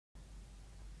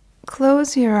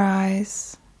close your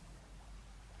eyes.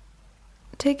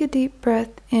 Take a deep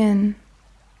breath in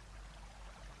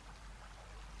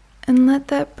and let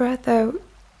that breath out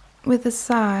with a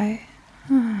sigh.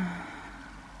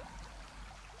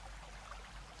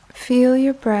 Feel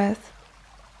your breath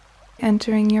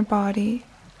entering your body,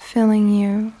 filling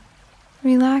you,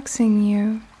 relaxing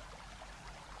you.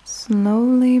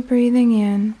 Slowly breathing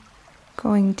in,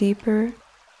 going deeper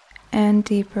and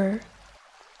deeper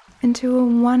into a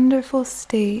wonderful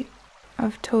state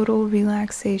of total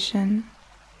relaxation.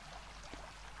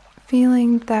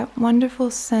 Feeling that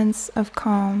wonderful sense of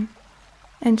calm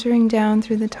entering down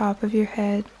through the top of your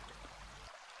head,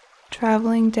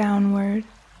 traveling downward,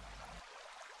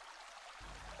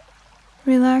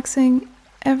 relaxing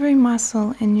every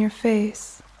muscle in your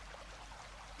face,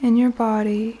 in your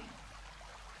body,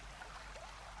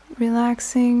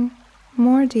 relaxing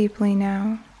more deeply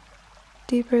now,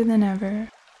 deeper than ever.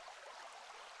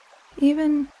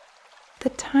 Even the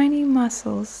tiny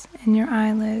muscles in your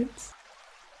eyelids,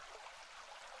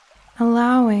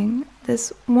 allowing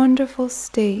this wonderful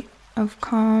state of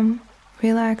calm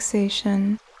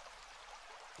relaxation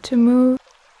to move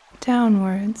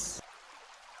downwards,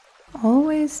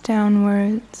 always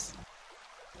downwards,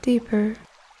 deeper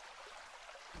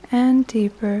and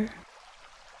deeper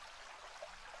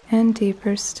and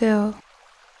deeper still.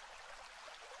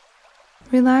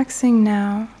 Relaxing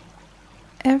now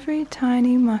every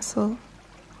tiny muscle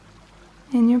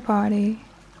in your body.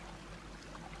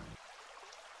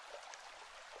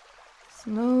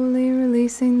 Slowly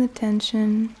releasing the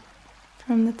tension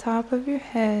from the top of your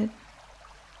head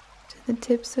to the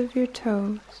tips of your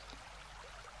toes.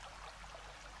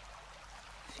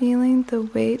 Feeling the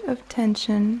weight of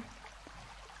tension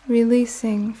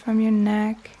releasing from your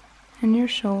neck and your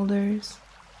shoulders,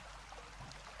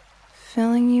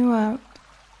 filling you up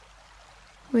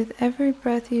with every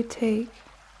breath you take,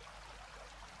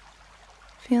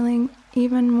 feeling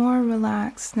even more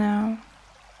relaxed now,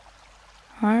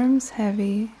 arms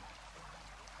heavy,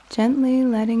 gently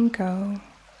letting go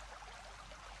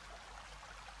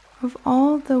of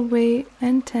all the weight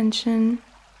and tension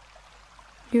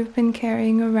you've been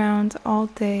carrying around all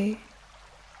day.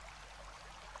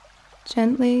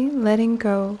 Gently letting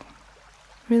go,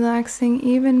 relaxing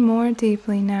even more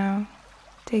deeply now,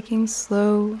 taking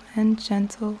slow and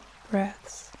gentle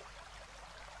breaths.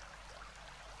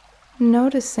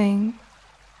 Noticing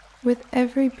with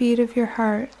every beat of your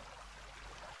heart,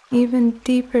 even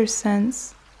deeper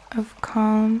sense of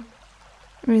calm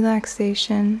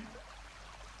relaxation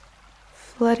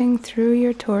flooding through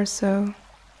your torso,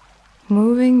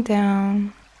 moving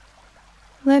down,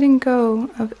 letting go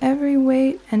of every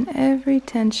weight and every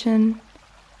tension,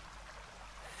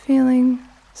 feeling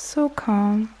so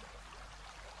calm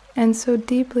and so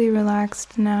deeply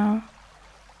relaxed now,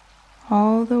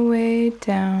 all the way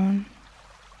down,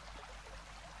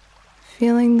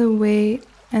 feeling the weight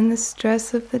and the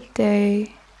stress of the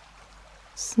day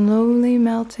slowly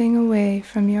melting away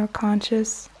from your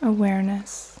conscious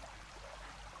awareness,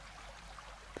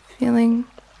 feeling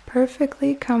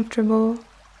perfectly comfortable,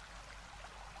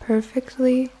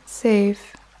 perfectly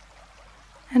safe,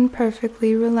 and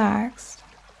perfectly relaxed,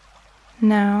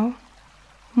 now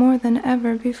more than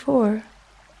ever before.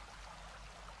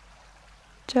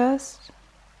 Just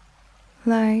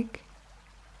like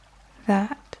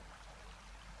that.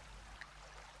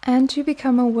 And you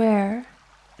become aware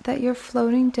that you're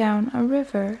floating down a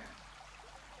river.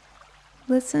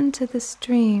 Listen to the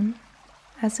stream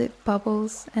as it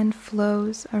bubbles and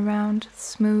flows around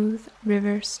smooth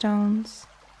river stones,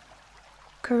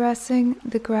 caressing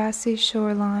the grassy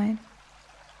shoreline,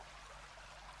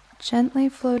 gently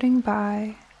floating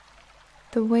by,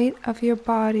 the weight of your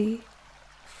body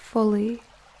fully,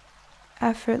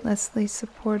 effortlessly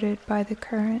supported by the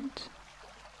current.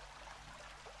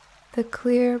 The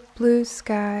clear blue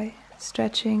sky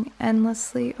stretching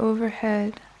endlessly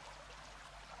overhead,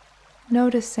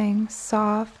 noticing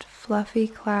soft, fluffy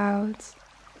clouds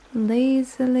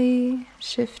lazily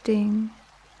shifting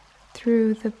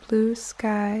through the blue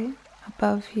sky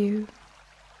above you.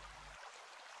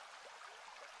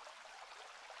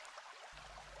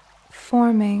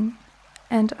 Forming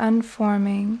and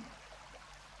unforming,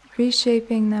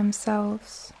 reshaping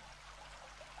themselves,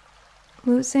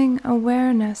 losing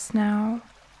awareness now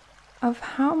of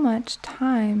how much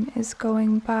time is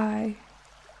going by,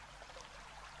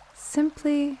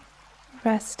 simply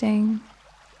resting,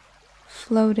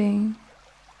 floating,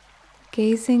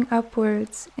 gazing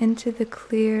upwards into the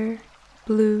clear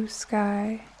blue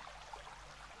sky,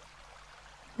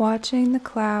 watching the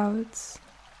clouds,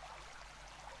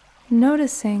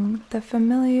 noticing the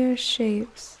familiar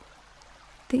shapes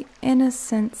the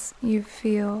innocence you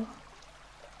feel,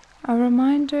 a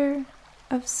reminder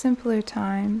of simpler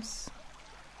times,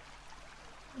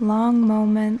 long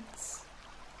moments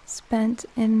spent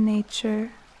in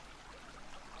nature,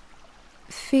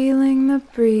 feeling the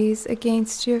breeze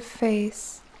against your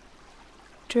face,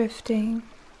 drifting,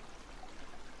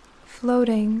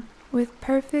 floating with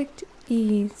perfect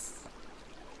ease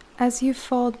as you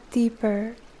fall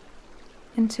deeper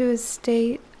into a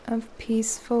state of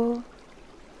peaceful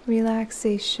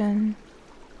relaxation.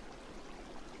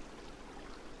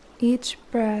 Each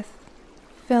breath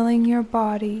filling your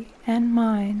body and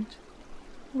mind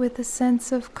with a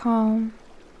sense of calm,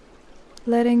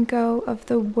 letting go of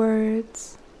the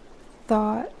words,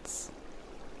 thoughts,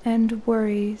 and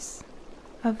worries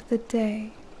of the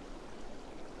day.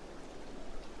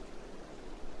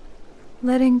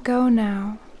 Letting go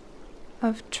now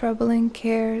of troubling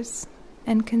cares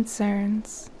and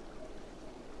concerns,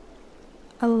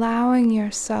 allowing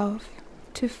yourself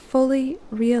to fully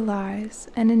realize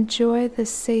and enjoy the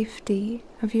safety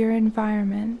of your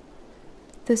environment,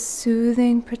 the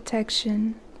soothing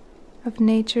protection of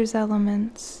nature's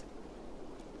elements,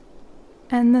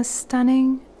 and the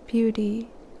stunning beauty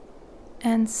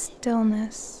and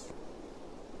stillness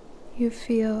you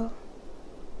feel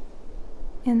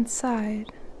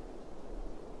inside.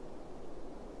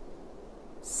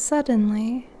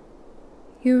 Suddenly,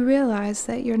 you realize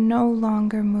that you're no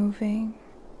longer moving,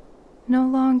 no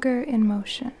longer in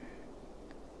motion.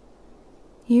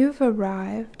 You've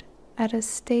arrived at a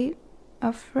state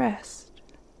of rest.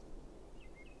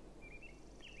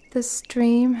 The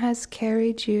stream has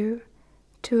carried you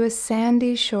to a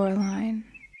sandy shoreline,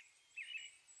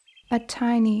 a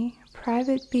tiny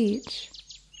private beach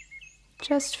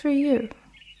just for you,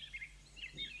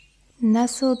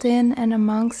 nestled in and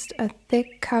amongst a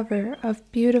thick cover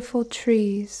of beautiful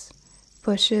trees,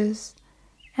 bushes,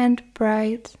 and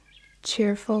bright,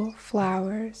 cheerful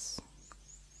flowers.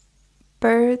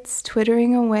 Birds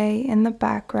twittering away in the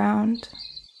background.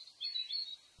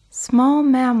 Small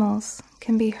mammals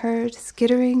can be heard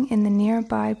skittering in the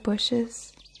nearby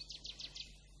bushes.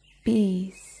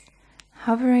 Bees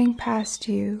hovering past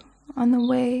you on the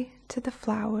way to the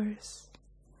flowers.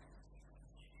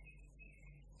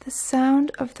 The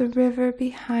sound of the river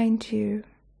behind you,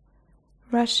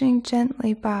 rushing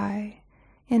gently by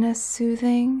in a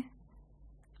soothing,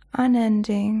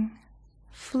 unending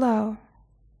flow,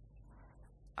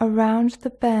 around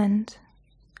the bend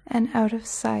and out of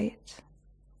sight.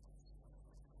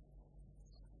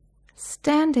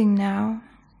 Standing now,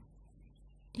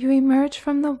 you emerge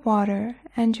from the water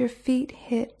and your feet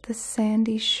hit the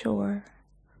sandy shore.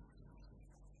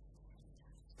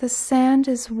 The sand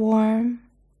is warm,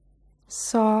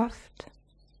 soft,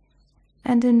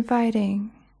 and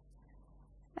inviting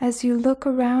as you look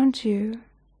around you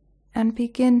and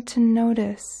begin to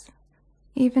notice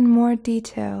even more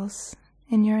details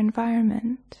in your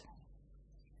environment.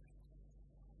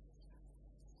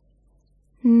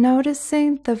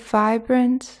 Noticing the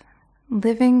vibrant,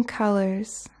 living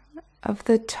colors of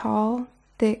the tall,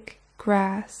 thick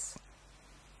grass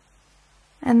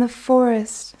and the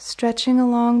forest stretching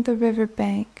along the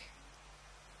riverbank,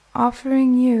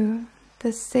 offering you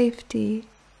the safety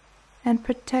and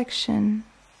protection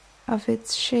of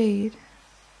its shade.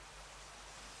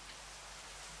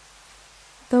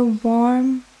 The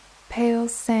warm, pale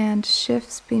sand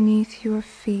shifts beneath your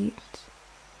feet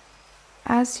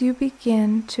as you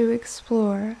begin to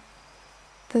explore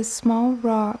the small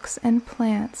rocks and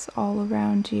plants all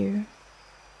around you.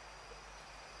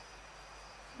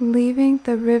 Leaving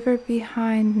the river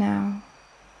behind now,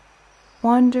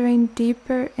 wandering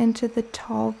deeper into the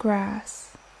tall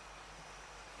grass,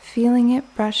 feeling it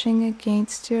brushing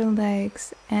against your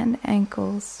legs and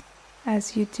ankles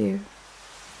as you do.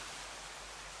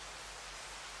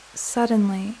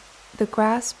 Suddenly, the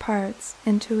grass parts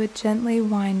into a gently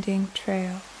winding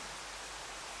trail.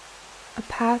 A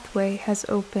pathway has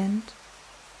opened,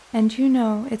 and you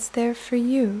know it's there for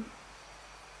you,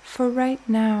 for right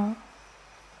now,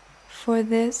 for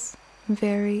this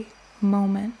very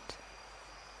moment.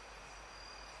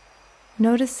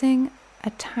 Noticing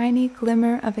a tiny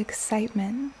glimmer of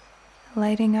excitement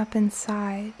lighting up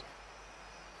inside,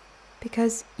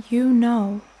 because you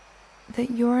know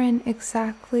that you're in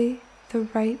exactly the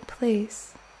right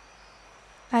place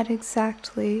at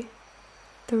exactly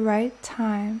the right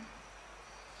time,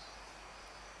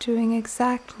 doing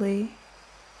exactly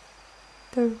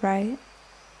the right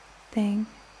thing,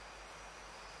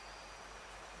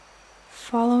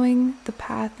 following the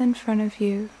path in front of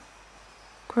you,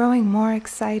 growing more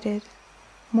excited,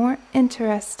 more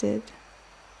interested,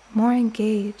 more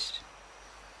engaged.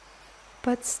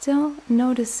 but still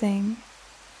noticing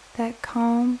that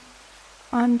calm,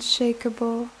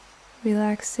 unshakable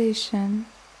relaxation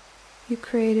you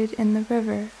created in the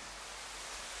river.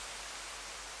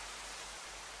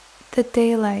 The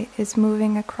daylight is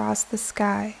moving across the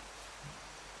sky,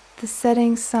 the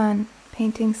setting sun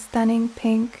painting stunning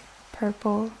pink,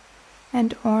 purple,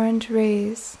 and orange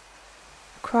rays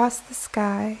across the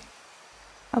sky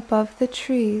above the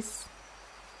trees.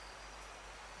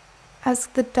 As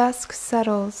the dusk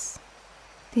settles,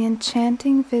 the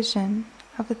enchanting vision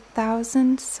of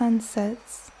 1,000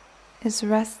 sunsets is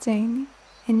resting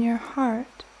in your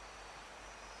heart,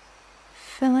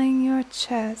 filling your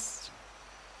chest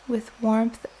with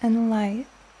warmth and light,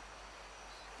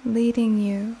 leading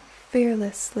you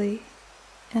fearlessly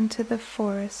into the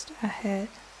forest ahead.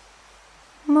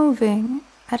 Moving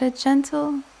at a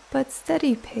gentle but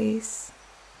steady pace,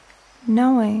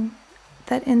 knowing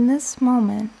that in this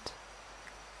moment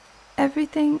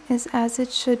everything is as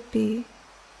it should be,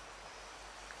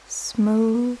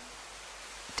 smooth,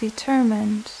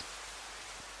 determined,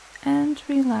 and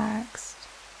relaxed.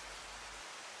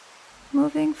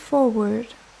 Moving forward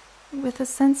with a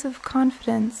sense of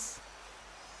confidence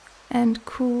and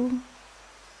cool,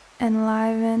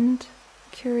 enlivened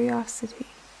curiosity.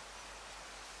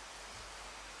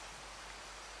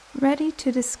 Ready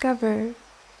to discover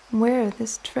where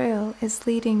this trail is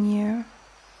leading you.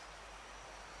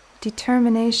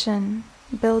 Determination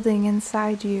building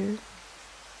inside you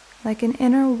like an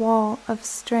inner wall of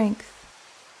strength,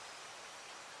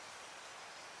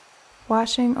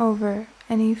 washing over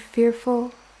any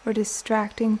fearful or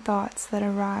distracting thoughts that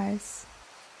arise.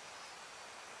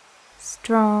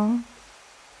 Strong,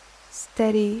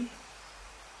 steady,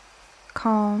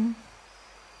 calm,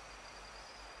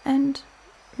 and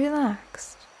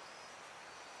relaxed.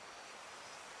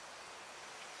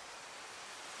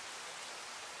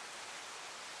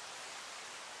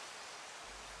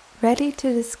 Ready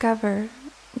to discover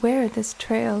where this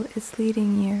trail is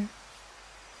leading you.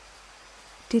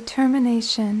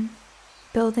 Determination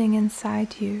building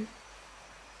inside you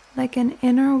like an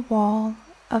inner wall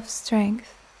of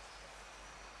strength,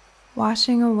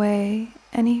 washing away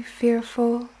any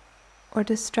fearful or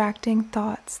distracting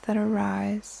thoughts that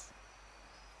arise.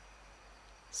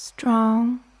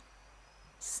 Strong,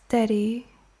 steady,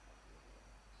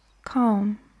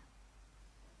 calm,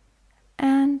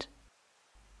 and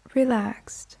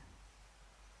relaxed.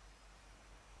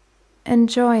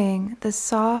 Enjoying the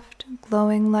soft,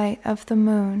 glowing light of the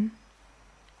moon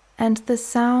and the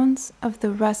sounds of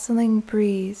the rustling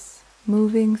breeze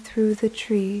moving through the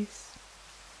trees.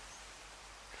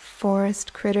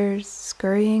 Forest critters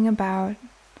scurrying about,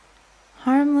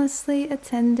 harmlessly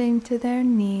attending to their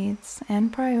needs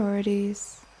and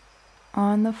priorities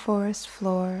on the forest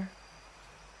floor.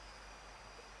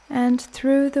 And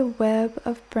through the web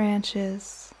of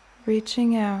branches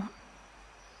reaching out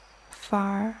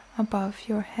far above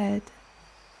your head.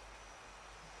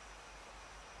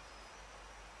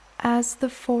 As the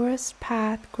forest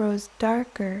path grows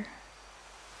darker,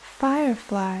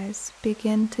 fireflies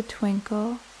begin to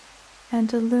twinkle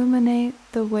and illuminate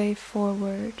the way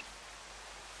forward.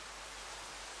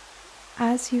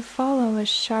 As you follow a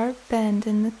sharp bend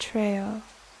in the trail,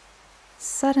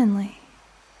 suddenly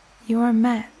you are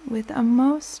met with a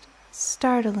most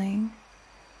startling,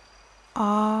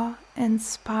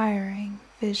 awe-inspiring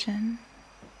vision.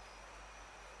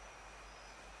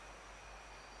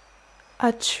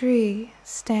 A tree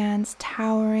stands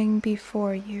towering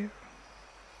before you,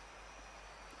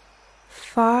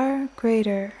 far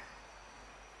greater,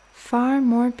 far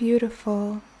more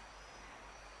beautiful,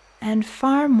 and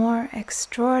far more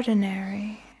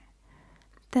extraordinary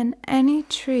than any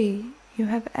tree you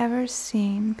have ever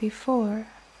seen before.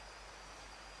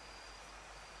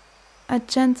 A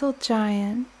gentle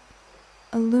giant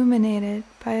illuminated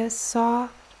by a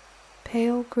soft,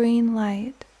 pale green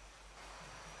light,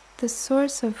 the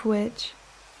source of which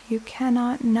you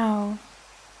cannot know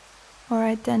or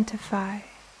identify.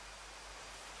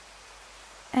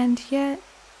 And yet,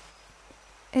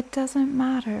 it doesn't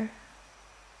matter.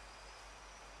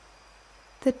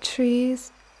 The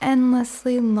tree's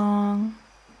endlessly long,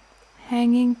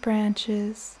 hanging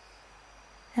branches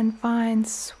and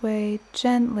vines sway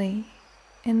gently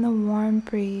in the warm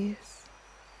breeze.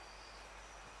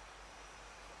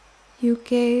 You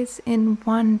gaze in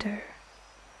wonder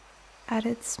at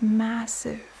its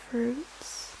massive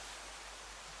roots,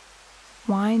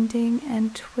 winding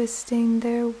and twisting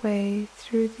their way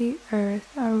through the earth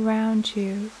around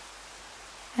you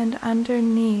and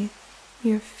underneath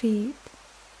your feet.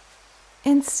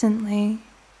 Instantly,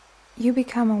 you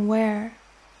become aware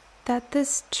that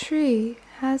this tree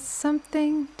has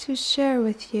something to share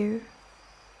with you.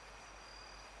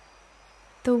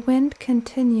 The wind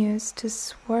continues to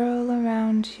swirl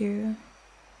around you,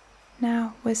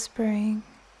 now whispering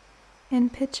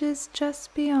in pitches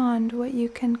just beyond what you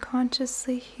can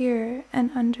consciously hear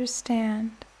and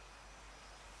understand.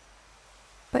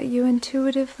 But you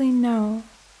intuitively know,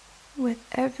 with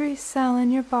every cell in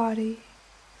your body,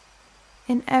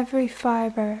 in every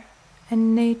fiber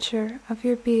and nature of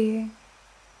your being,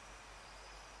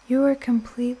 you are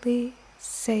completely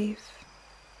safe.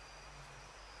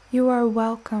 You are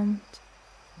welcomed.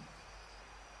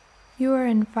 You are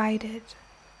invited.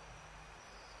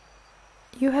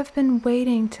 You have been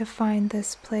waiting to find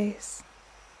this place,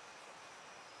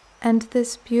 and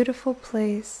this beautiful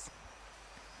place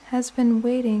has been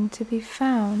waiting to be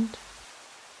found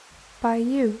by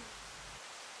you.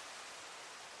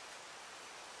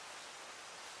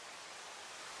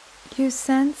 You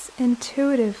sense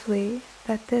intuitively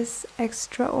that this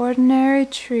extraordinary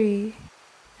tree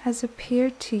has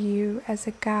appeared to you as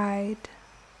a guide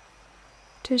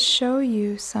to show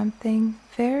you something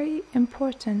very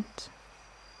important,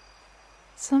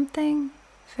 something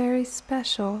very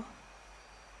special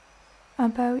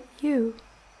about you.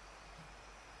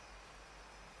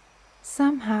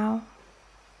 Somehow,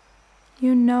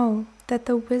 you know that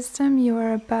the wisdom you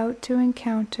are about to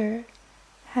encounter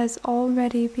has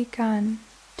already begun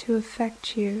to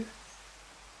affect you,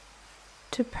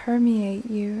 to permeate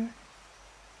you,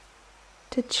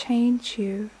 to change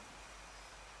you,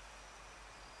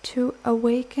 to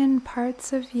awaken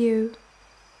parts of you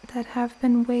that have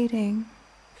been waiting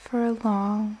for a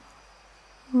long,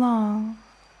 long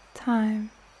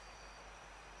time.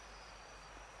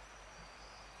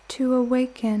 To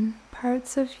awaken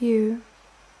parts of you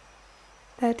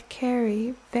that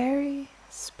carry very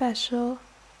special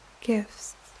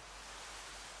gifts,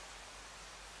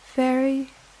 very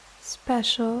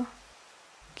special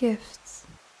gifts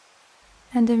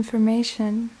and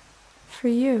information for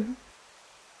you.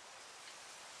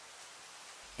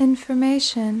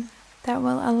 Information that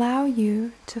will allow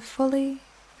you to fully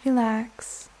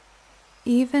relax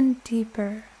even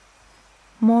deeper,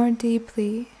 more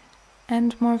deeply,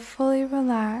 and more fully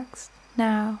relaxed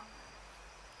now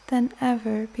than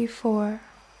ever before.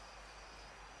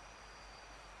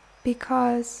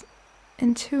 Because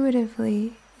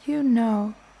intuitively you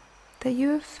know that you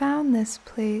have found this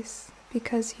place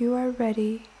because you are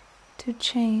ready to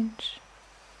change.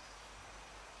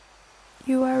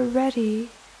 You are ready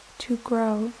to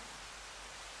grow.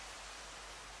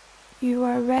 You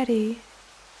are ready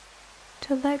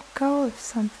to let go of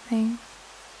something,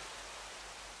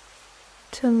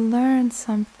 to learn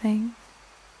something,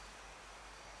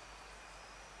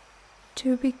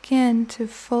 to begin to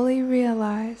fully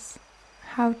realize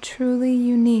how truly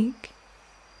unique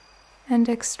and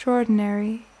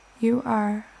extraordinary you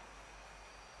are.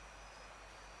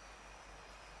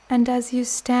 And as you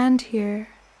stand here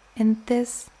in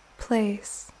this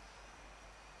place,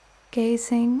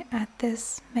 gazing at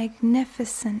this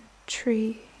magnificent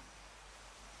tree,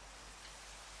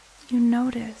 you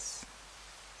notice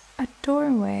a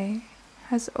doorway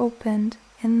has opened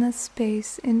in the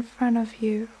space in front of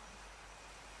you.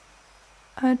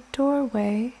 A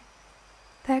doorway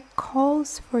that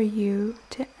calls for you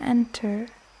to enter,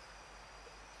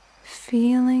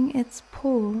 feeling its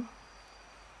pull,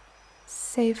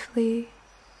 safely,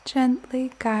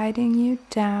 gently guiding you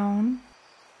down,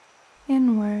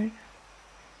 inward,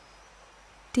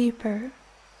 deeper,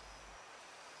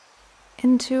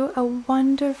 into a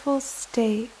wonderful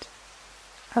state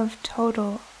of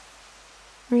total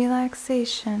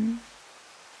relaxation.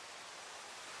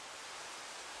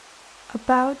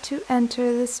 About to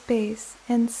enter the space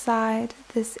inside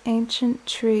this ancient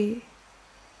tree,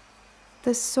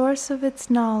 the source of its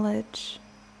knowledge,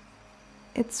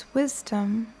 its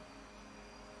wisdom,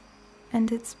 and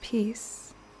its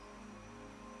peace.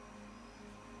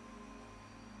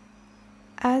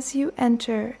 As you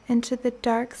enter into the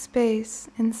dark space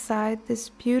inside this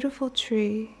beautiful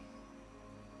tree,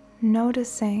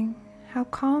 noticing how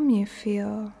calm you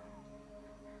feel,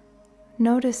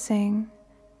 noticing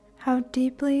how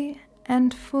deeply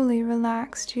and fully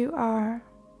relaxed you are.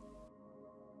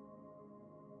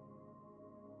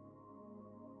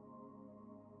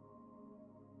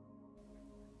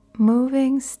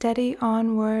 Moving steady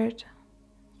onward,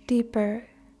 deeper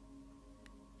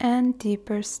and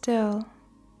deeper still,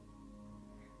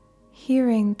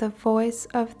 hearing the voice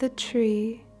of the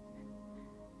tree,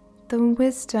 the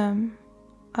wisdom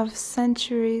of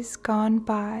centuries gone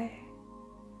by,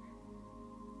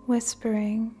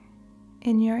 whispering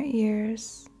in your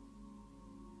ears,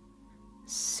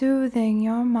 soothing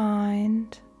your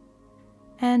mind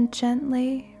and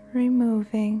gently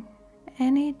removing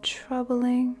any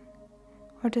troubling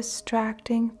or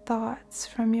distracting thoughts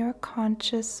from your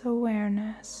conscious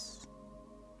awareness.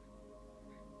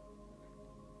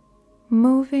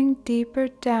 Moving deeper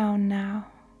down now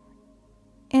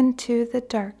into the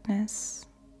darkness,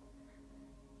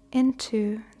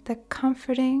 into the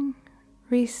comforting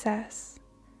recess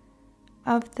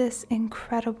of this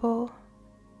incredible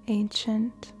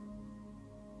ancient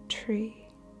tree.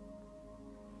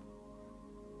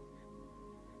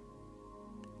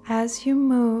 As you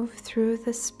move through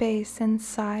the space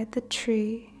inside the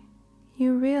tree,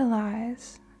 you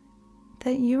realize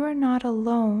that you are not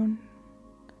alone.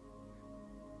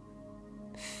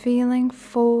 Feeling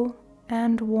full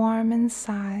and warm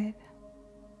inside,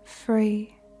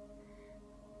 free,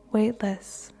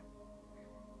 weightless,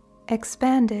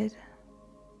 expanded,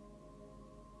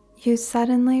 you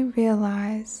suddenly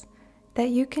realize that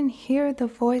you can hear the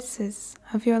voices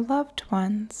of your loved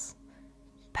ones,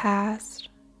 past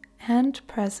and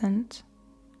present.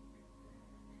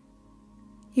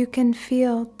 You can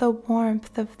feel the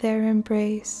warmth of their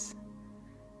embrace,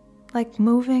 like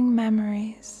moving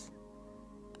memories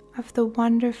of the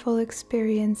wonderful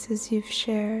experiences you've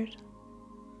shared,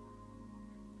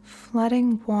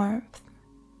 flooding warmth,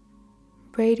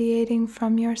 radiating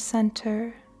from your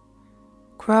center,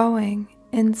 growing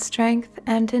in strength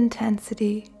and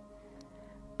intensity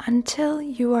until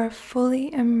you are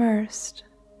fully immersed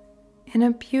in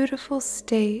a beautiful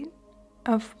state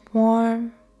of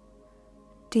warm,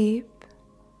 deep,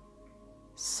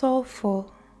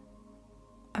 soulful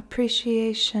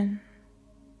appreciation.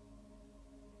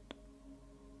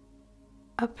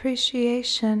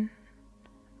 Appreciation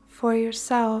for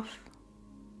yourself.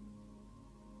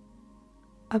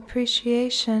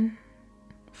 Appreciation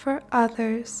for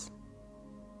others,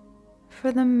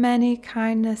 for the many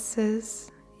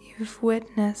kindnesses you've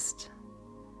witnessed,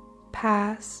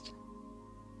 past,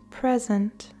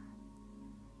 present,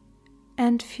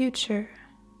 and future.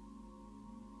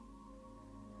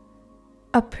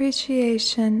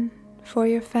 Appreciation for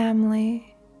your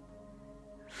family,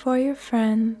 for your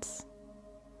friends,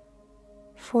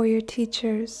 for your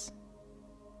teachers.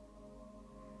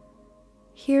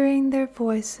 Hearing their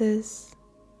voices,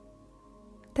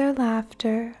 their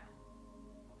laughter,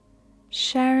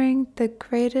 sharing the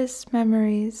greatest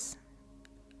memories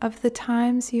of the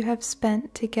times you have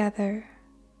spent together.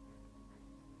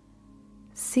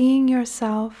 Seeing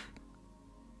yourself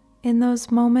in those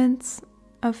moments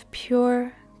of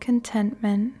pure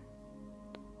contentment,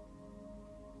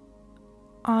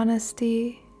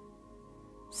 honesty,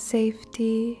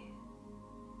 safety,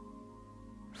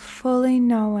 fully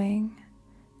knowing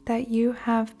that you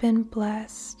have been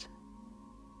blessed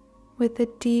with a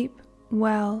deep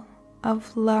well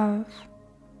of love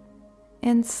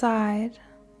inside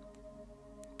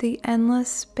the endless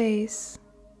space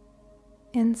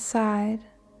inside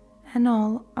and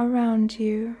all around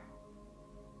you.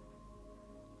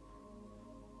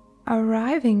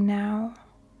 Arriving now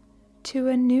to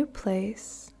a new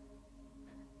place.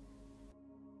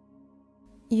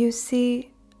 You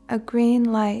see a green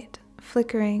light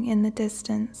flickering in the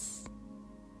distance.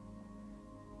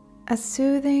 A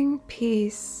soothing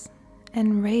peace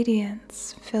and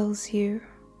radiance fills you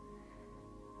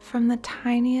from the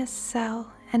tiniest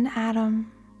cell and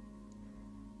atom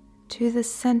to the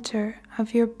center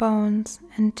of your bones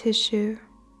and tissue,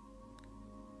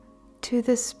 to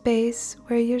the space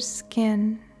where your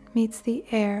skin meets the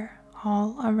air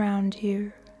all around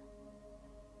you.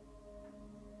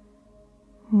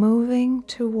 Moving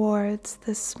towards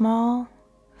the small,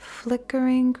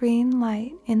 flickering green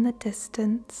light in the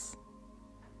distance.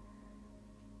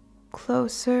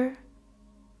 Closer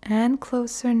and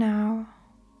closer now,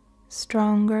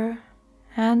 stronger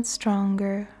and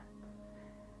stronger,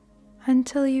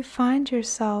 until you find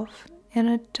yourself in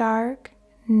a dark,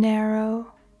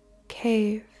 narrow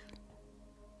cave.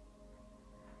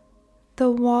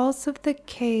 The walls of the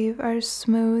cave are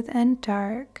smooth and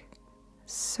dark,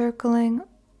 circling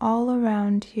all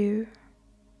around you,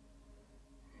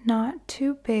 not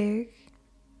too big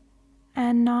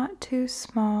and not too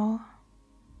small.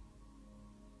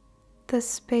 The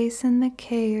space in the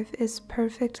cave is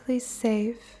perfectly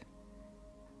safe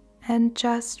and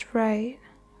just right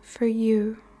for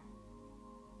you,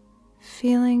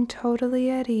 feeling totally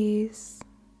at ease,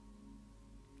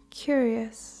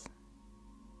 curious,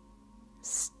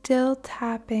 still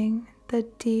tapping the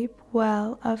deep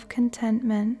well of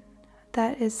contentment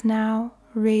that is now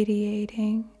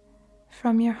radiating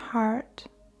from your heart.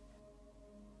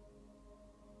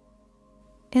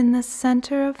 In the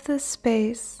center of the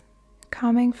space,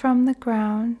 coming from the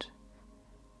ground.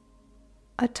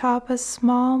 Atop a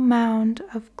small mound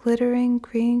of glittering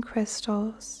green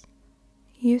crystals,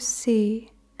 you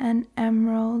see an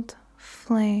emerald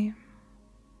flame.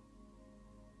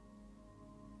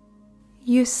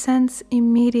 You sense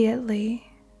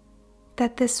immediately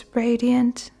that this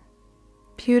radiant,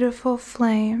 beautiful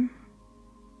flame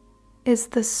is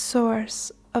the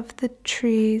source of the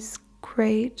tree's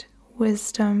great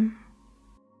wisdom.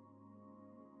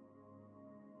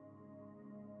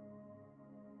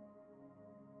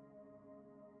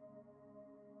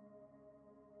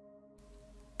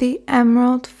 The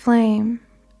emerald flame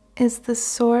is the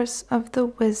source of the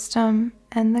wisdom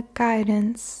and the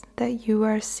guidance that you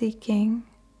are seeking.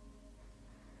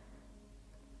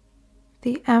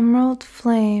 The emerald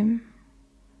flame,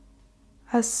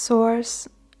 a source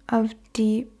of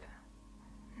deep,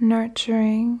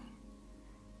 nurturing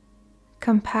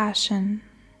compassion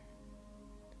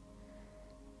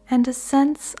and a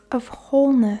sense of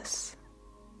wholeness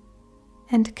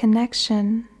and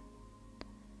connection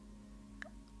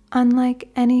unlike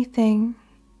anything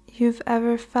you've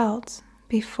ever felt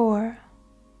before.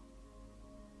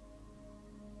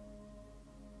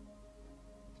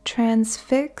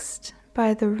 Transfixed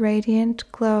by the radiant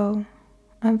glow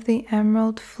of the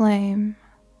emerald flame,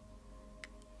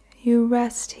 you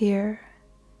rest here,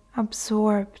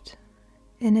 absorbed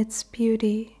in its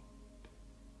beauty.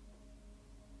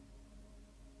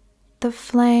 The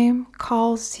flame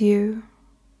calls you,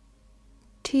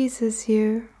 teases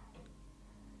you,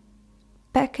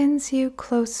 beckons you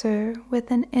closer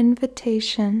with an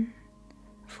invitation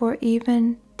for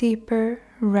even deeper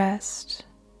rest,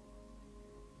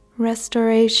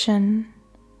 restoration,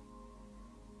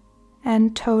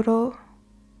 and total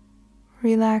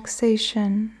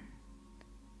relaxation.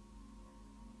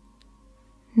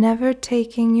 Never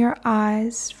taking your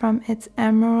eyes from its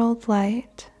emerald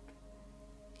light,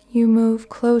 you move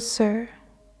closer,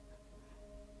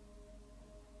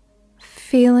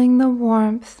 feeling the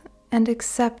warmth and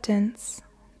acceptance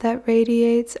that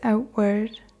radiates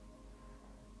outward,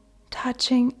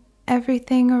 touching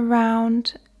everything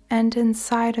around and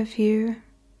inside of you,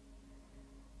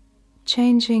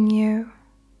 changing you,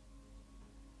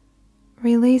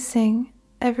 releasing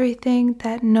everything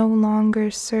that no longer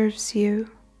serves you,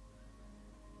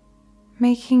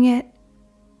 making it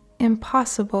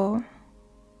impossible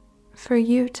for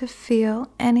you to feel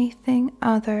anything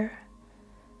other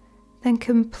than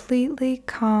completely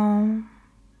calm,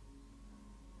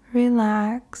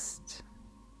 relaxed,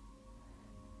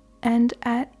 and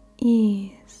at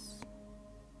ease.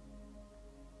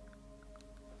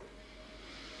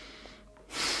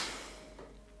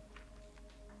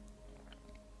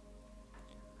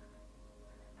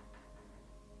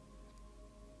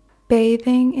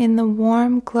 Bathing in the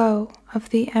warm glow of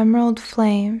the emerald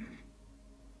flame,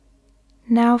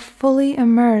 now fully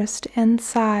immersed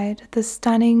inside the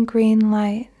stunning green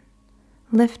light,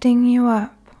 lifting you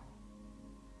up,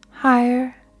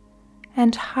 higher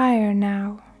and higher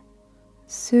now,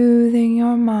 soothing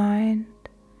your mind,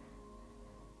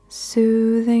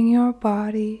 soothing your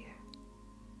body,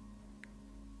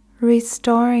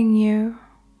 restoring you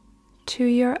to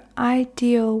your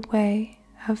ideal way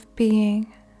of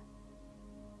being.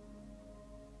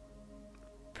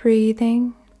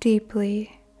 Breathing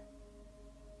deeply,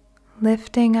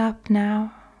 lifting up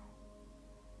now,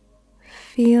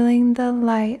 feeling the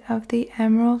light of the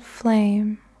emerald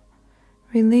flame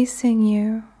releasing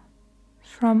you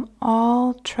from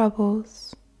all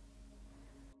troubles,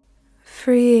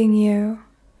 freeing you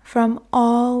from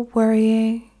all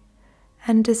worrying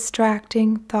and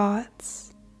distracting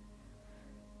thoughts,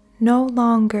 no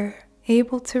longer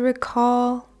able to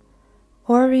recall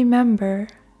or remember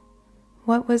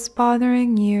what was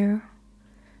bothering you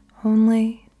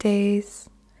only days,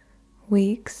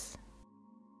 weeks,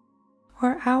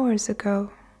 or hours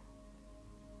ago.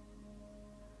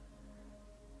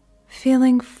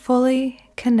 Feeling fully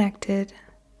connected,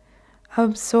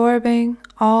 absorbing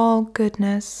all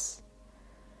goodness,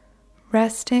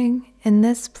 resting in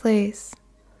this place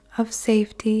of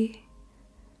safety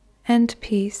and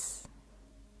peace.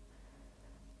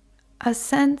 A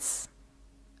sense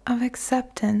of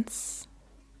acceptance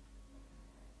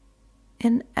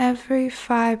in every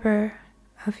fiber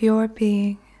of your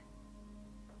being.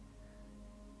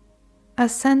 A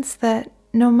sense that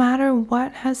no matter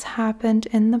what has happened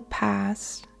in the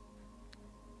past,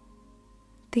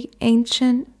 the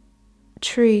ancient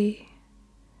tree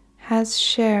has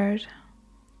shared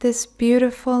this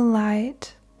beautiful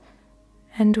light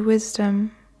and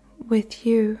wisdom with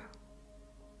you,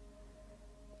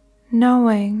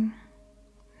 knowing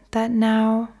that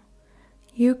now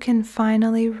you can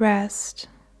finally rest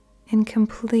in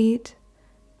complete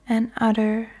and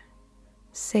utter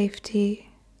safety,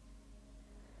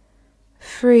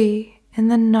 free in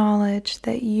the knowledge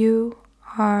that you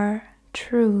are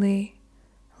truly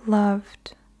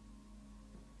loved,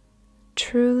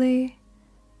 truly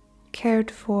cared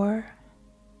for,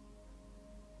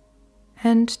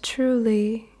 and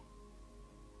truly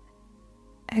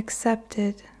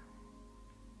accepted.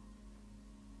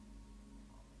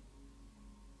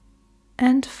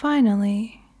 And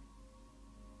finally,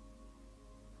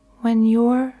 when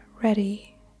you're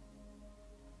ready,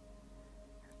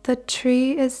 the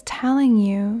tree is telling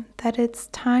you that it's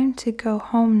time to go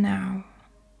home now.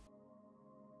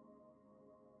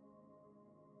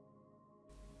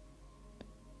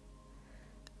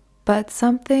 But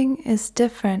something is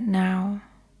different now.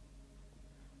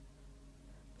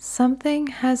 Something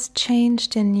has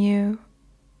changed in you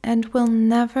and will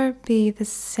never be the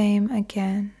same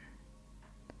again.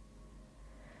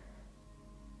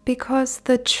 Because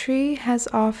the tree has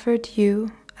offered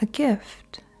you a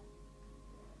gift,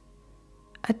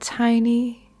 a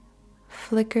tiny,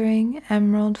 flickering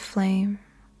emerald flame,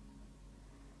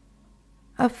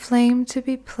 a flame to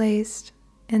be placed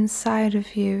inside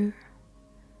of you,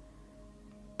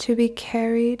 to be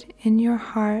carried in your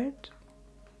heart,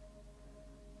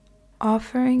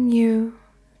 offering you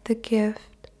the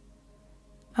gift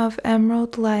of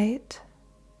emerald light,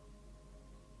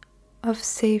 of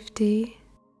safety,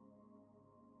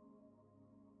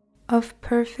 of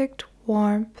perfect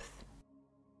warmth,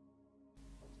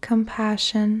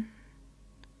 compassion,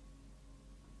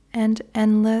 and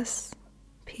endless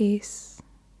peace.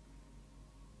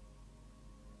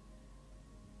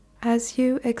 As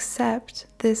you accept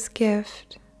this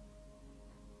gift,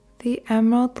 the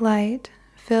emerald light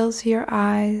fills your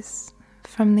eyes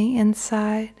from the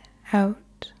inside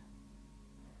out,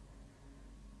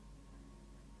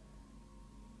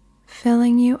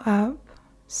 filling you up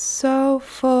so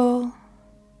full,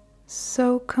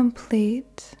 so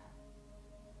complete,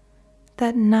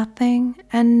 that nothing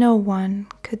and no one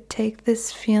could take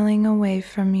this feeling away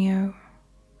from you,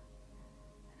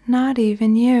 not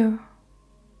even you.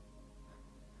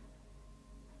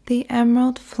 The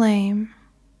emerald flame,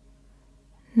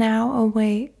 now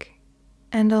awake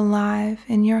and alive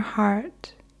in your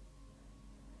heart,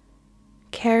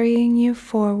 carrying you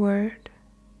forward,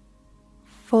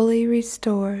 fully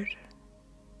restored,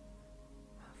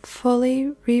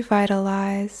 fully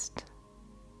revitalized,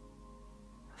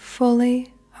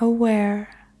 fully aware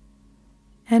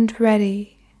and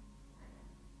ready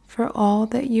for all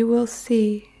that you will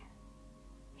see,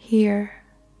 hear,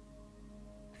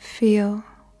 feel,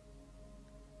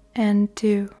 and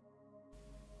do.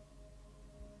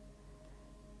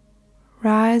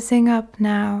 Rising up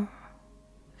now,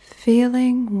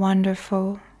 feeling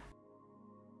wonderful,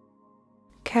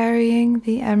 carrying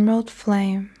the emerald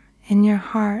flame in your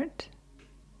heart,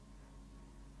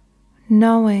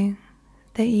 knowing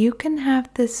that you can have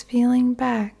this feeling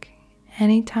back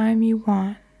anytime you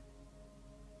want,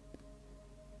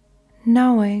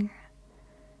 knowing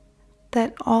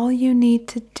that all you need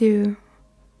to do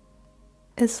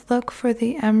is look for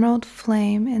the emerald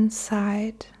flame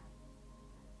inside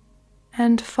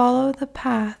and follow the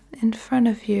path in front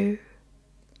of you,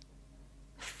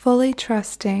 fully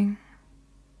trusting,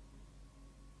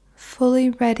 fully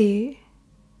ready,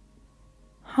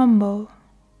 humble,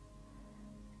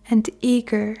 and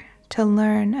eager to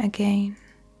learn again.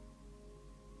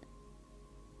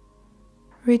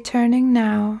 Returning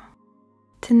now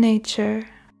to nature,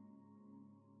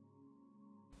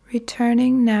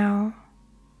 returning now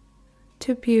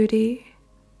to beauty,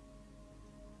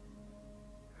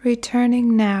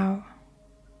 returning now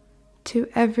to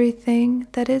everything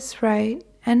that is right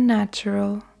and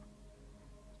natural,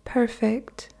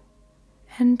 perfect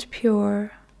and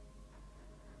pure,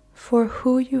 for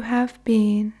who you have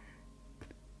been,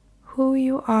 who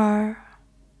you are,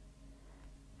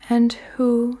 and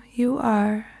who you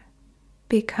are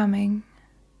becoming.